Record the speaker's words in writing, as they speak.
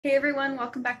Hey everyone,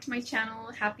 welcome back to my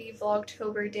channel. Happy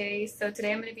Vlogtober day. So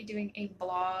today I'm going to be doing a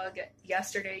vlog.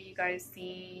 Yesterday you guys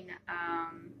seen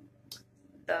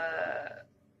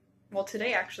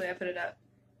today actually I put it up,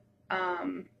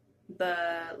 the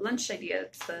lunch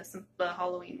ideas, the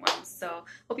Halloween ones. So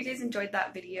hope you guys enjoyed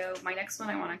that video. My next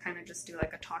one I want to kind of just do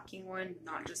like a talking one,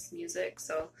 not just music.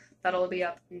 So that'll be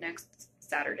up next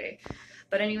Saturday.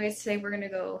 But anyways, today we're going to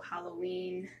go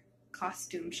Halloween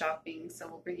costume shopping, so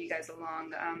we'll bring you guys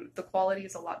along. The quality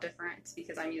is a lot different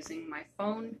because I'm using my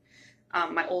phone,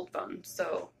 my old phone,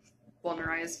 so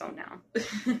Naraya's phone now.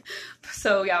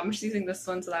 So yeah, I'm just using this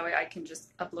one so that way I can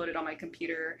just upload it on my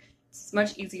computer. It's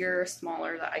much easier,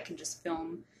 smaller, that I can just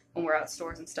film when we're at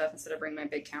stores and stuff instead of bringing my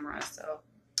big camera. So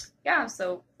yeah,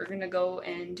 so we're gonna go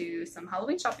and do some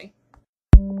Halloween shopping.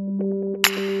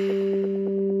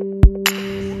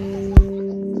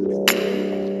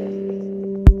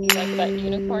 That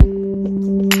unicorn.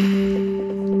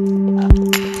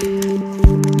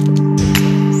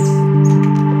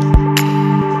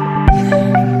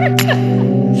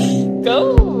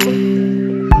 Go!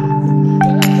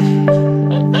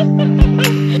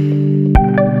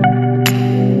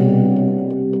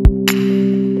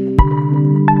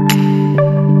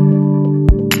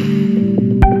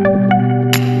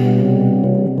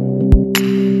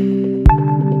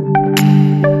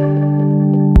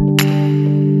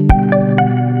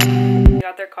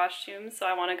 Their costumes, so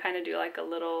I want to kind of do like a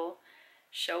little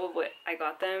show of what I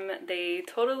got them. They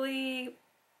totally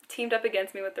teamed up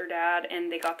against me with their dad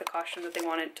and they got the costume that they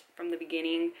wanted from the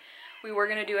beginning. We were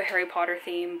going to do a Harry Potter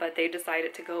theme, but they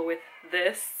decided to go with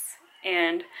this,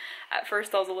 and at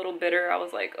first I was a little bitter. I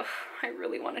was like, oh, I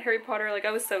really wanted Harry Potter. Like,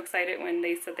 I was so excited when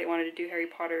they said they wanted to do Harry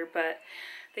Potter, but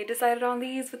they decided on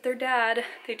these with their dad.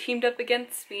 They teamed up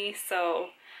against me, so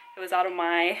it was out of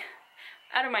my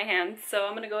hands. So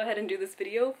I'm gonna go ahead and do this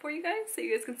video for you guys so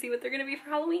you guys can see what they're gonna be for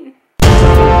Halloween.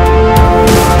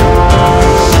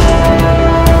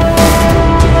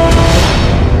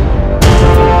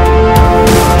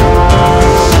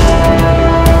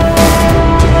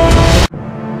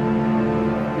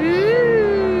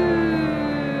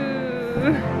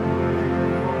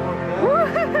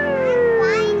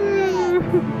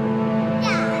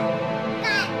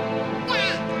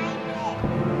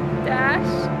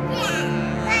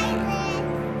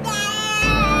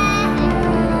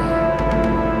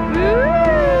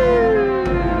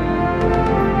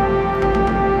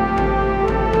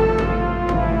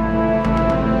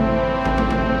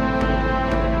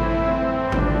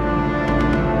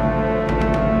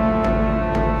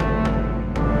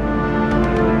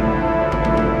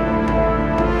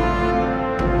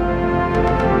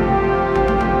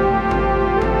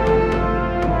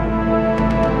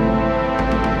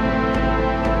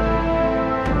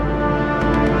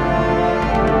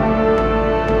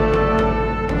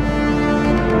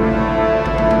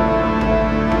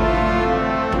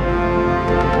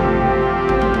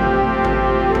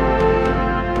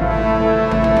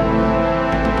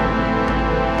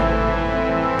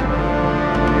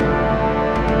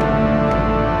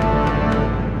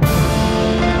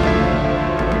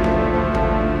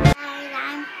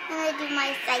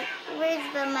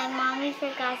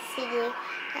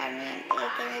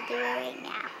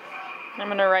 I'm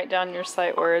gonna write down your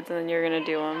sight words and then you're gonna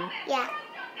do them. Yeah.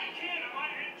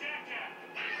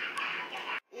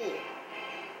 Okay.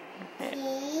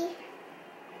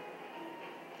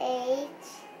 E-H-E.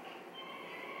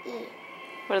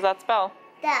 What does that spell?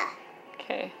 The.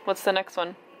 Okay. What's the next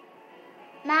one?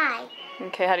 My.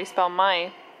 Okay, how do you spell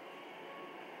my?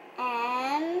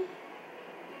 M.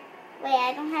 Wait,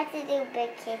 I don't have to do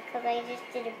big K because I just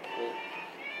did a P.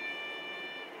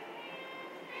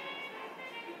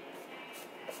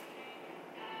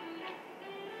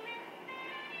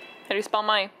 How do you spell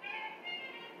my?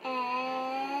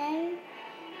 M.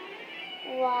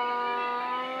 Y.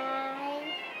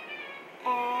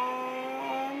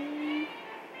 M.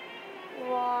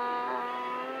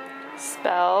 Y.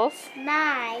 Spells.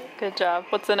 My. Good job.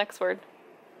 What's the next word?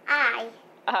 I.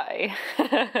 I.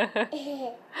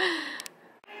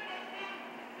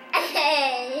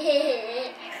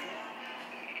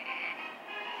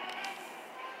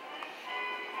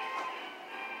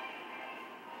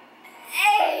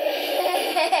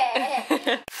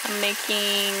 I'm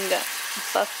making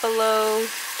buffalo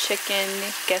chicken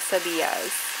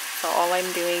quesadillas. So all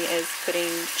I'm doing is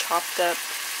putting chopped up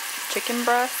chicken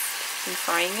breast and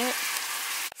frying it.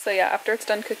 So yeah, after it's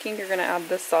done cooking, you're gonna add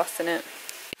this sauce in it.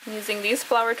 I'm using these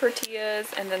flour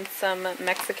tortillas and then some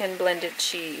Mexican blended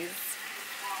cheese.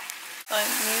 I'm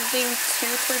using 2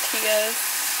 tortillas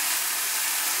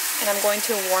and I'm going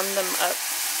to warm them up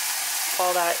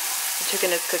while that The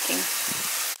chicken is cooking.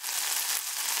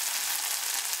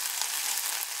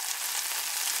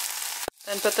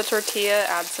 Then put the tortilla,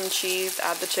 add some cheese,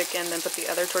 add the chicken, then put the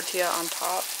other tortilla on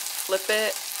top, flip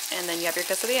it, and then you have your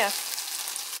quesadilla.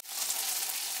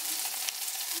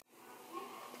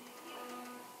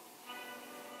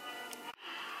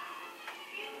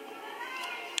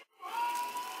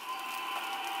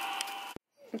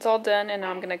 It's all done, and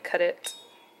now I'm gonna cut it.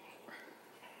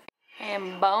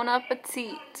 And bon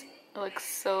appetit. It looks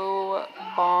so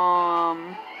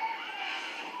bomb.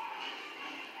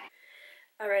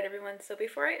 Alright everyone, so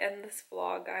before I end this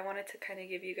vlog, I wanted to kind of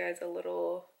give you guys a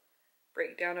little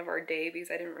breakdown of our day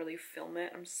because I didn't really film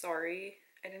it. I'm sorry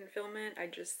I didn't film it.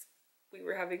 We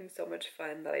were having so much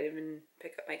fun that I didn't even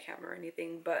pick up my camera or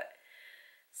anything. But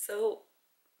so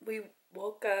we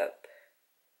woke up,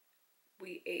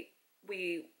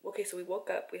 so we woke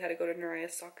up, we had to go to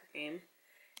Naraya's soccer game,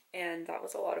 and that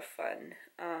was a lot of fun,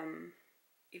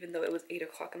 even though it was 8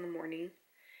 o'clock in the morning.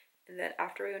 And then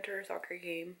after we went to her soccer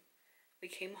game, we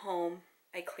came home,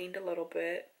 I cleaned a little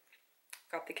bit,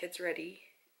 got the kids ready,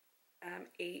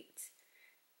 ate,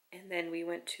 and then we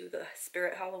went to the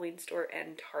Spirit Halloween store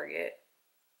and Target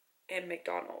and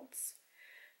McDonald's.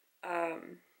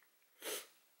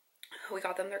 We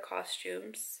got them their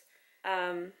costumes.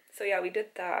 So yeah, we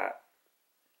did that.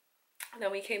 And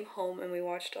then we came home and we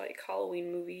watched like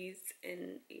Halloween movies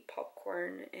and ate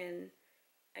popcorn, and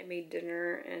I made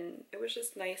dinner, and it was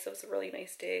just nice. It was a really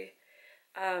nice day.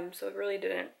 So I really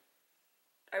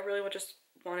just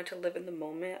wanted to live in the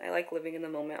moment. I like living in the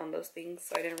moment on those things,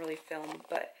 so I didn't really film,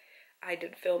 but I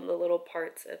did film the little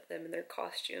parts of them in their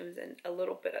costumes and a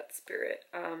little bit at Spirit.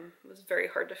 It was very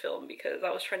hard to film because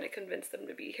I was trying to convince them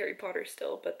to be Harry Potter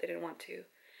still, but they didn't want to.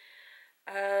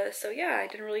 So yeah, I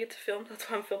didn't really get to film. That's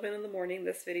why I'm filming in the morning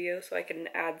this video, so I can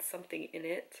add something in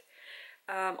it.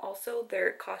 Also,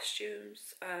 their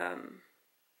costumes,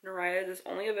 Naraya's is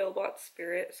only available at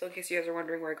Spirit, so in case you guys are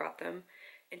wondering where I got them.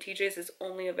 And TJ's is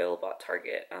only available at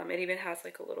Target. It even has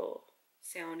like a little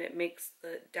sound. It makes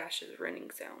the dashes running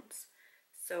sounds.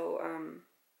 So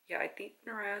yeah, I think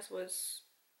Naraya's was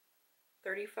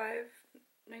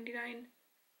 $35.99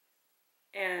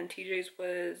 and TJ's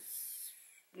was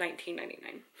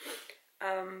 $19.99.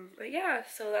 But yeah,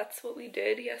 so that's what we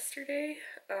did yesterday.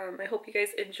 I hope you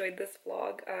guys enjoyed this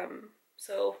vlog.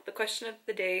 So the question of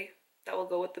the day that will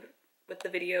go with the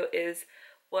video is,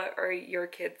 what are your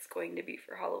kids going to be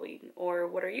for Halloween, or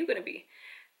what are you going to be?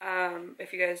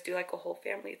 If you guys do like a whole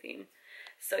family theme.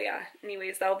 So yeah,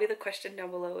 anyways, that'll be the question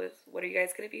down below, is what are you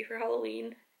guys going to be for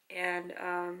Halloween? And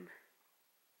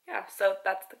yeah, so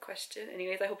that's the question.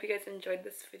 Anyways, I hope you guys enjoyed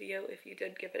this video. If you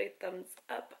did, give it a thumbs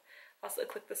up. Also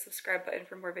click the subscribe button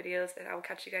for more videos, and I will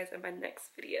catch you guys in my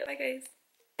next video. Bye guys!